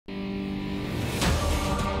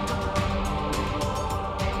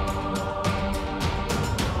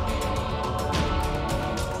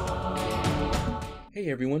Hey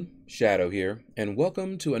everyone, Shaedow here, and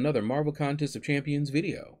welcome to another Marvel Contest of Champions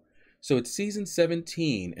video. So it's season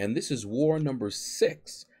 17, and this is war number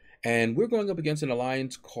 6, and we're going up against an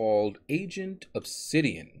alliance called Agent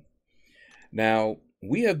Obsidian. Now,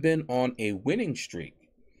 we have been on a winning streak.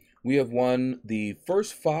 We have won the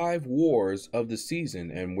first 5 wars of the season,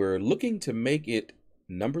 and we're looking to make it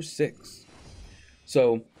number 6.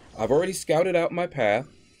 So, I've already scouted out my path,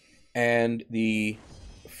 and the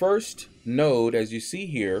first node, as you see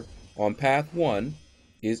here on path 1,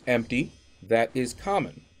 is empty. That is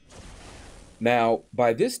common. Now,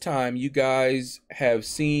 by this time, you guys have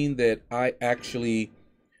seen that I actually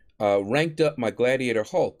ranked up my Gladiator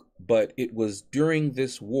Hulk, but it was during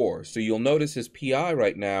this war. So you'll notice his PI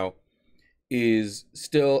right now is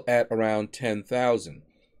still at around 10,000.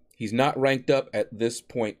 He's not ranked up at this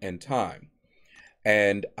point in time.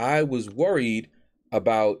 And I was worried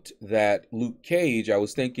about that Luke Cage. I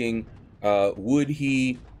was thinking, would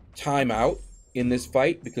he time out in this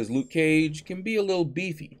fight? Because Luke Cage can be a little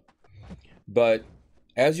beefy. But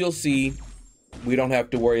as you'll see, we don't have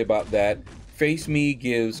to worry about that. Face Me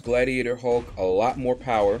gives Gladiator Hulk a lot more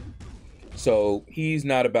power, so he's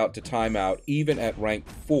not about to time out even at rank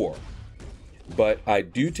 4. But I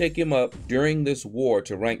do take him up during this war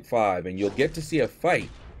to rank 5, and you'll get to see a fight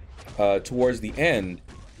towards the end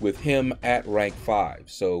with him at rank 5.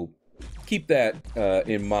 So keep that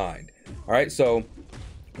in mind. All right, so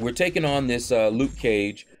we're taking on this Luke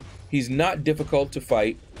Cage. He's not difficult to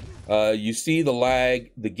fight. You see the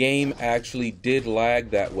lag. The game actually did lag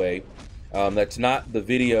that way. That's not the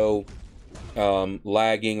video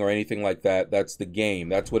lagging or anything like that. That's the game.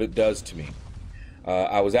 That's what it does to me.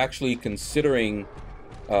 I was actually considering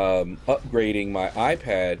upgrading my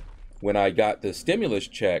iPad when I got the stimulus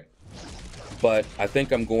check, but I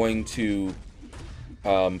think I'm going to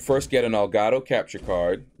first get an Elgato capture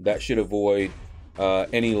card. That should avoid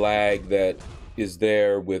any lag that is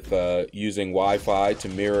there with using Wi-Fi to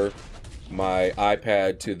mirror my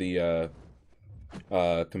iPad to the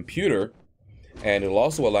computer. And it'll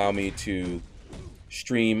also allow me to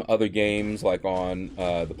stream other games like on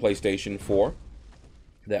the PlayStation 4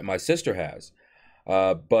 that my sister has.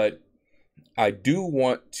 But I do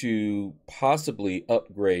want to possibly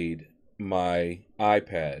upgrade my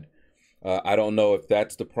iPad. I don't know if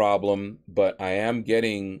that's the problem, but I am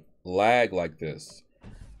getting lag like this.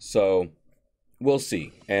 So we'll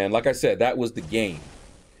see. And like I said, that was the game.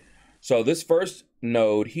 So this first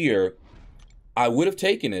node here, I would have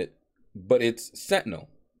taken it, but it's Sentinel.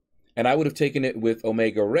 And I would have taken it with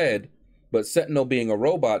Omega Red, but Sentinel being a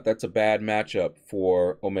robot, that's a bad matchup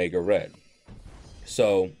for Omega Red.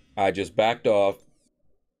 So I just backed off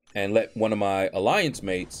and let one of my alliance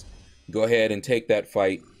mates go ahead and take that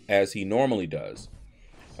fight as he normally does.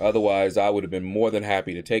 Otherwise, I would have been more than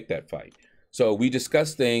happy to take that fight. So we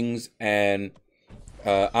discussed things, and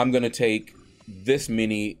I'm going to take this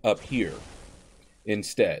mini up here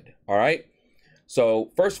instead. All right? So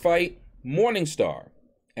first fight, Morningstar.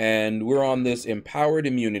 And we're on this empowered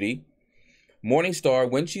immunity. Morningstar,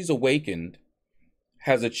 when she's awakened,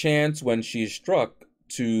 has a chance when she's struck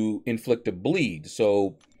to inflict a bleed.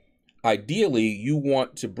 So ideally, you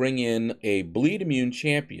want to bring in a bleed immune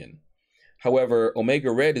champion. However, Omega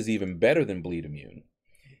Red is even better than bleed immune.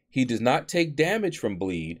 He does not take damage from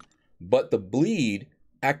bleed, but the bleed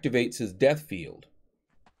activates his death field.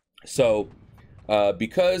 So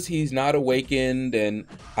because he's not awakened and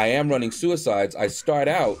I am running suicides, I start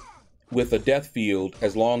out with a death field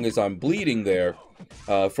as long as I'm bleeding there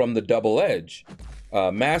from the double edge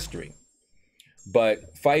mastery.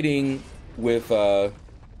 But fighting with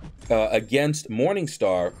against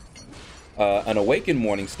Morningstar, an awakened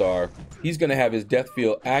Morningstar, he's going to have his death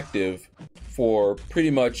field active for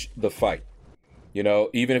pretty much the fight. You know,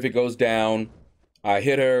 even if it goes down, I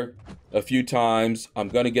hit her a few times, I'm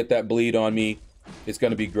going to get that bleed on me. It's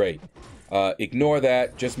going to be great. Ignore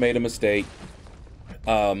that. Just made a mistake.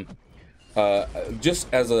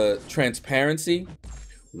 Just as a transparency,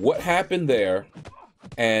 what happened there,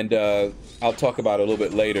 and I'll talk about it a little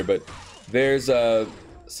bit later, but there's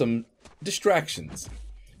some distractions,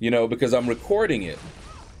 you know, because I'm recording it,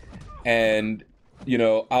 and, you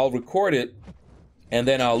know, I'll record it, and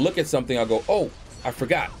then I'll look at something, I'll go, oh, I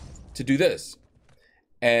forgot to do this,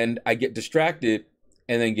 and I get distracted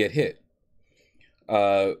and then get hit.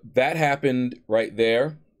 That happened right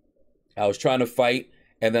there. I was trying to fight,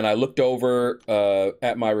 and then I looked over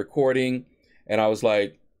at my recording, and I was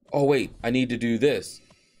like, oh wait, I need to do this,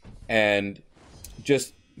 and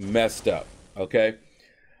just messed up. Okay,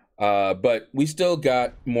 but we still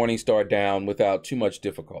got Morningstar down without too much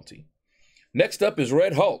difficulty. Next up is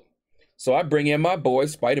Red Hulk. So I bring in my boy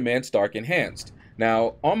Spider-Man Stark Enhanced.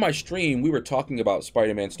 Now, on my stream, we were talking about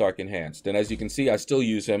Spider-Man Stark Enhanced, and as you can see, I still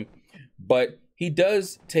use him, but he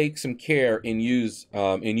does take some care in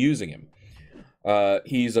using him.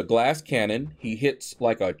 He's a glass cannon. He hits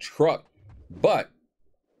like a truck, but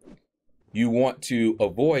you want to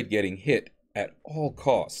avoid getting hit at all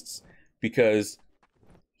costs because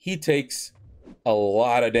he takes a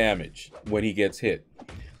lot of damage when he gets hit.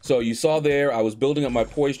 So you saw there, I was building up my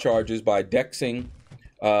poise charges by dexing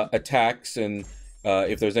attacks, and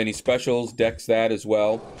if there's any specials, dex that as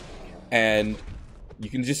well. And you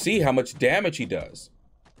can just see how much damage he does.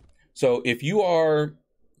 So if you are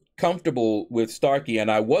comfortable with Starky, and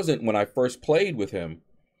I wasn't when I first played with him,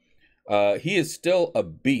 he is still a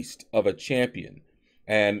beast of a champion.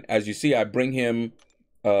 And as you see, I bring him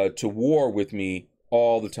to war with me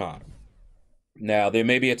all the time. Now, there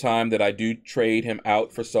may be a time that I do trade him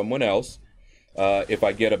out for someone else if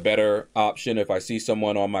I get a better option, if I see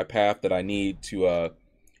someone on my path that I need to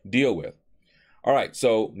deal with. All right,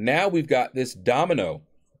 so now we've got this domino.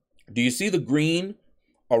 Do you see the green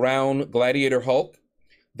around Gladiator Hulk?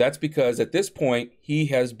 That's because at this point, he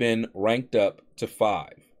has been ranked up to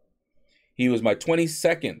 5. He was my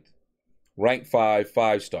 22nd rank 5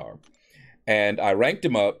 5-star. And I ranked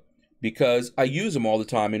him up because I use him all the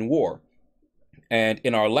time in war. And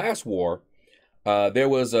in our last war, there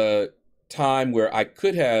was a time where I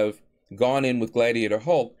could have gone in with Gladiator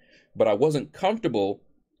Hulk, but I wasn't comfortable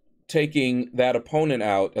taking that opponent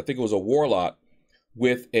out, I think it was a Warlock,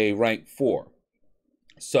 with a rank 4.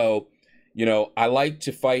 So, you know, I like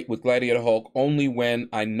to fight with Gladiator Hulk only when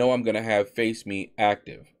I know I'm going to have Face Me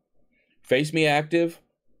active. Face Me active,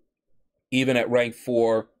 even at rank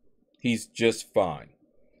 4, he's just fine.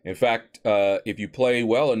 In fact, if you play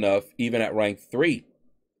well enough, even at rank 3,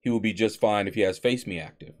 he will be just fine if he has Face Me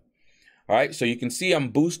active. All right, so you can see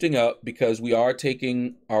I'm boosting up because we are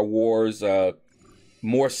taking our wars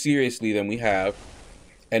more seriously than we have.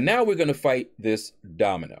 And now we're going to fight this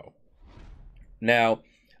domino. Now,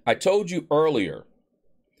 I told you earlier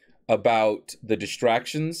about the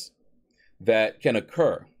distractions that can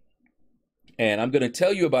occur. And I'm going to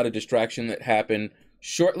tell you about a distraction that happened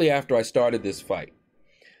shortly after I started this fight.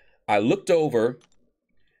 I looked over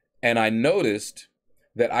and I noticed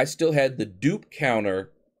that I still had the dupe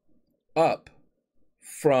counter up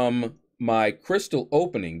from my crystal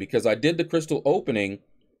opening, because I did the crystal opening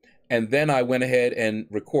and then I went ahead and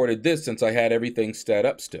recorded this since I had everything set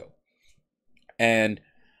up still. And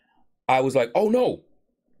I was like, oh no,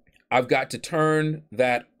 I've got to turn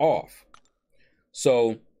that off.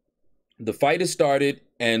 So the fight has started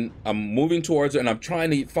and I'm moving towards it and I'm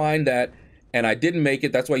trying to find that, and I didn't make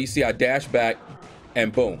it. That's why you see I dashed back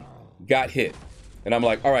and boom, got hit. And I'm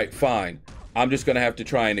like, all right, fine. I'm just gonna have to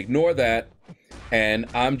try and ignore that, and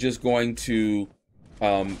I'm just going to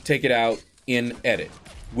take it out in edit,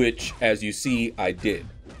 which, as you see, I did.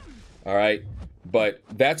 All right, but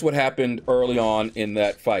that's what happened early on in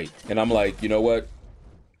that fight, and I'm like, you know what?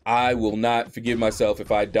 I will not forgive myself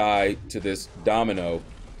if I die to this domino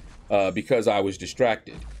because I was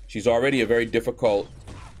distracted. She's already a very difficult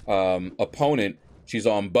opponent. She's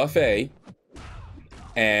on buffet,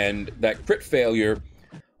 and that crit failure.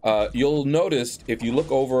 You'll notice if you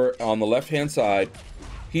look over on the left-hand side,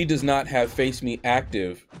 he does not have Face Me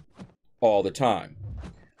active all the time.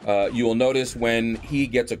 You will notice when he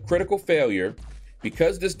gets a critical failure,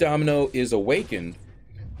 because this domino is awakened,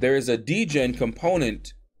 there is a degen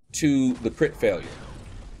component to the crit failure.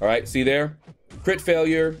 All right, see there? Crit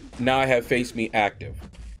failure, now I have Face Me active.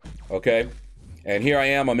 Okay? And here I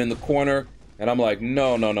am, I'm in the corner, and I'm like,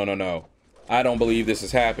 no, no, no, no, no. I don't believe this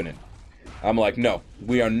is happening. I'm like, no,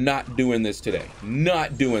 we are not doing this today.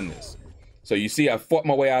 Not doing this. So you see, I fought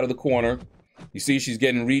my way out of the corner. You see, she's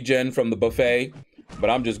getting regen from the buffet, but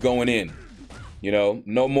I'm just going in. You know,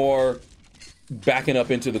 no more backing up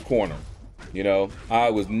into the corner. You know, I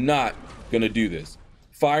was not going to do this.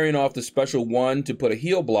 Firing off the special 1 to put a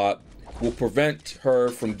heal block will prevent her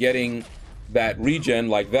from getting that regen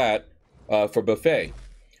like that for buffet.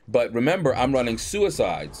 But remember, I'm running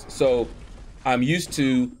suicides. So I'm used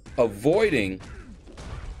to avoiding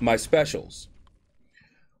my specials,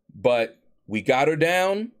 but we got her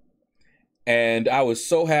down and I was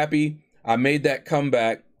so happy. I made that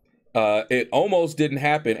comeback. It almost didn't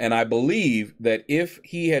happen, and I believe that if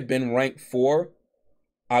he had been ranked 4,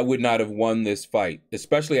 I would not have won this fight,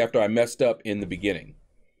 especially after I messed up in the beginning.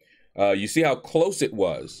 You see how close it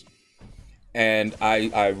was, and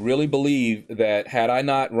I really believe that had I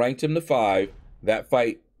not ranked him to 5, that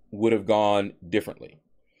fight would have gone differently.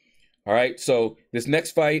 All right, so this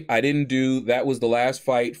next fight I didn't do. That was the last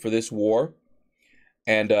fight for this war.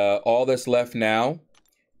 And all that's left now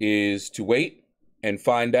is to wait and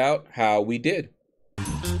find out how we did.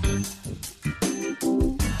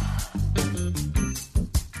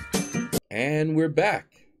 And we're back.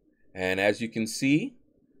 And as you can see,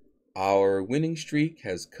 our winning streak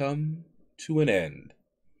has come to an end.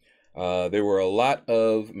 There were a lot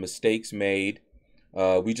of mistakes made.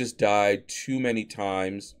 We just died too many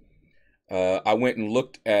times. I went and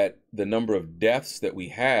looked at the number of deaths that we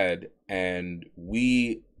had, and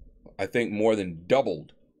we, I think, more than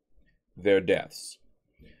doubled their deaths.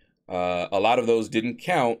 A lot of those didn't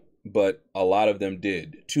count, but a lot of them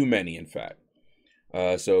did. Too many, in fact.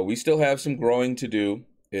 So we still have some growing to do,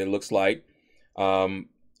 it looks like.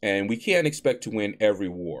 And we can't expect to win every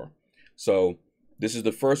war. So this is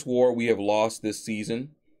the first war we have lost this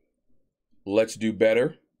season. Let's do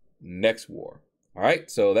better next war. All right,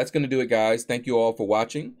 so that's going to do it, guys. Thank you all for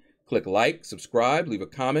watching. Click like, subscribe, leave a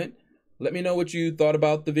comment. Let me know what you thought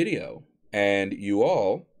about the video. And you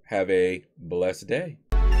all have a blessed day.